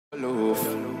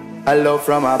Hello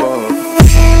from above.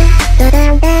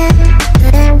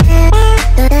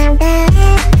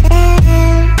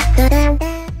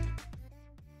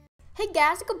 Hey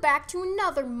guys, welcome back to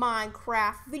another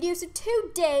Minecraft video. So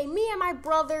today, me and my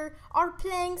brother are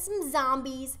playing some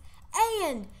zombies.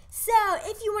 And so,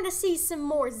 if you want to see some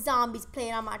more zombies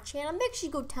playing on my channel, make sure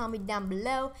you go tell me down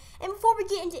below. And before we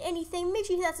get into anything, make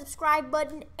sure you hit that subscribe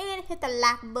button and hit the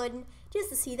like button just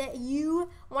to see that you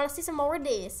want to see some more of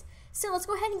this. So let's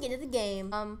go ahead and get into the game.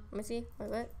 Let me see. Wait,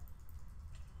 what?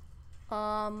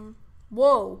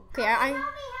 Whoa. Okay, I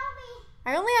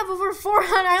only have over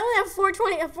 400. I only have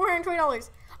 $420.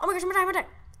 Oh my gosh, I'm gonna die.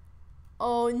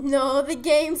 Oh no, the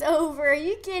game's over. Are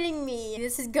you kidding me?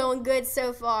 This is going good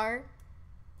so far.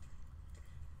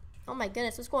 Oh my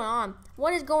goodness, what's going on?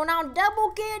 What is going on?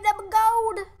 Double kill, double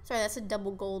gold. Sorry, that's a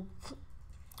double gold.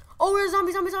 Oh, there's a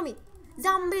zombie.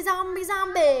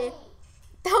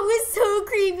 That was so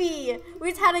creepy.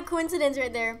 We just had a coincidence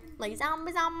right there. Like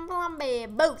zombie,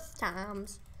 both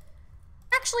times.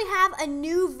 I actually have a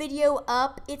new video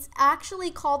up. It's actually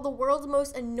called the world's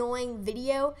most annoying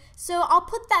video. So I'll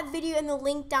put that video in the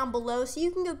link down below so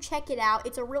you can go check it out.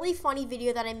 It's a really funny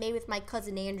video that I made with my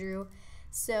cousin Andrew.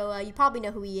 So you probably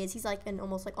know who he is. He's like in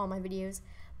almost like all my videos.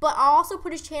 But I'll also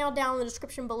put his channel down in the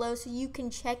description below so you can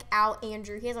check out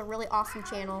Andrew. He has a really awesome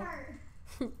channel.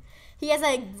 He has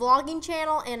a vlogging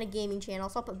channel and a gaming channel,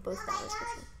 so I'll put both down in the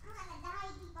description.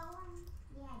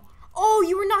 Oh,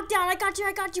 you were knocked down. I got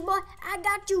you, boy. I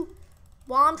got you.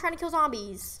 While I'm trying to kill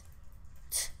zombies.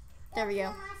 There we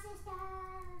go.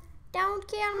 Don't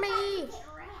kill me.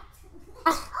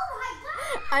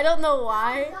 I don't know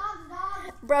why.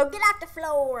 Bro, get off the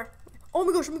floor. Oh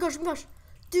my gosh.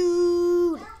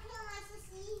 Dude.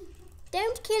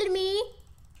 Don't kill me.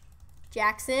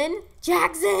 Jackson.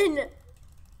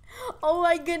 Oh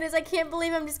my goodness, I can't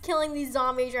believe I'm just killing these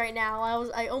zombies right now.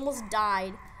 I almost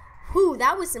died. Whew,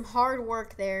 that was some hard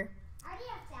work there. I already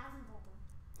have thousands of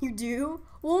them. You do?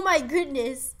 Oh my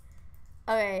goodness.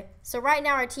 Okay, so right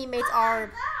now our teammates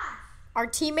are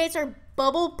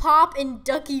Bubble Pop and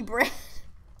Ducky Bread.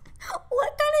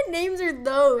 What kind of names are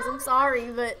those? I'm sorry,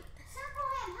 but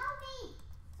Circle him, help me.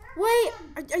 wait,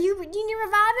 are you need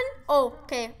reviving? Oh,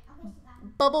 okay.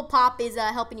 Bubble Pop is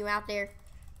helping you out there.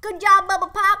 Good job, Bubble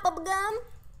Pop, Bubble Gum.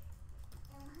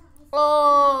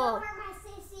 Oh.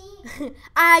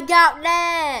 I got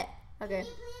that. Okay. Can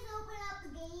you please open up the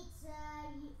gates?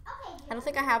 Okay. I don't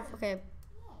think I have. Okay.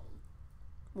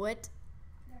 What?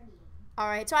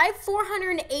 Alright, so I have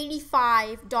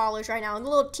 $485 right now. And the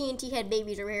little TNT head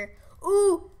babies over here.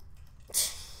 Ooh.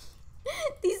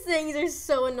 These things are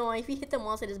so annoying. If you hit them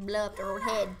once, they just blow up their own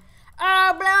head.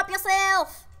 Oh, blow up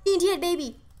yourself. TNT head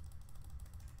baby.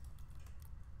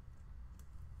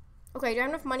 Okay, do I have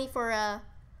enough money for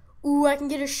ooh, I can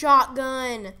get a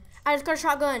shotgun. I just got a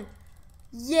shotgun.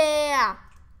 Yeah.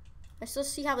 I still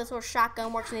see how this little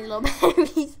shotgun works in these little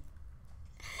babies.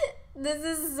 This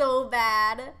is so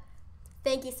bad.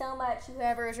 Thank you so much,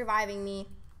 whoever is reviving me.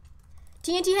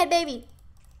 TNT head baby.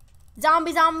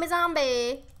 Zombie. Oh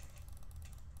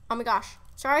my gosh.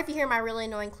 Sorry if you hear my really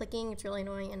annoying clicking. It's really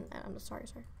annoying and I'm sorry.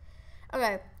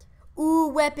 Okay. Ooh,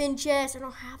 weapon chest. I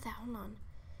don't have that. Hold on.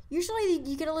 Usually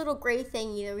you get a little gray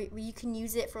thing, where you can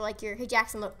use it for like your, hey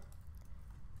Jackson, look.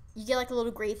 You get like a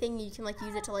little gray thing, you can like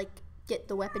use it to like get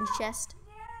the weapons chest.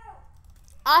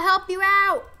 I'll help you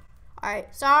out.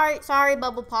 Alright, sorry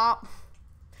Bubble Pop.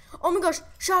 Oh my gosh,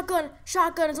 shotgun,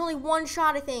 it's only one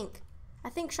shot I think. I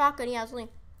think shotgun, yeah, it's only,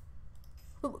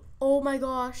 oh my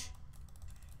gosh.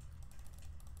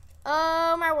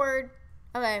 Oh my word.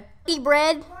 Okay, eat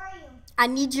bread. Where are you? I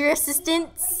need your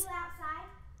assistance. Were you outside?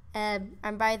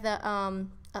 I'm by the,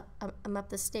 I'm up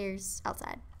the stairs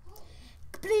outside.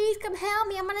 Please come help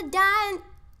me. I'm gonna die in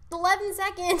 11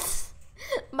 seconds.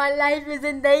 My life is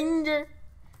in danger.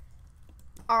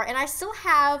 Alright, and I still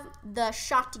have the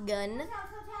shotgun. Hotels.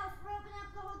 We're opening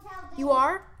up the hotel. You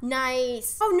are?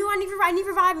 Nice. Oh no, I need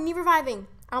reviving.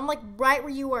 I'm like right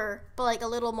where you were, but like a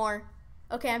little more.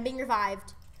 Okay, I'm being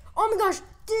revived. Oh my gosh,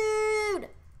 dude.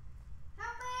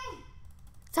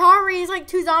 Sorry, it's like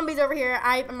two zombies over here.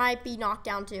 I might be knocked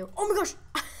down too. Oh my gosh.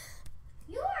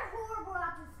 You are horrible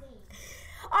at this game.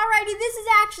 Alrighty, this is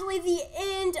actually the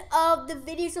end of the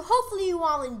video. So hopefully you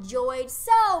all enjoyed.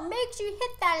 So make sure you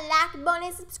hit that like button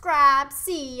and subscribe.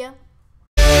 See ya.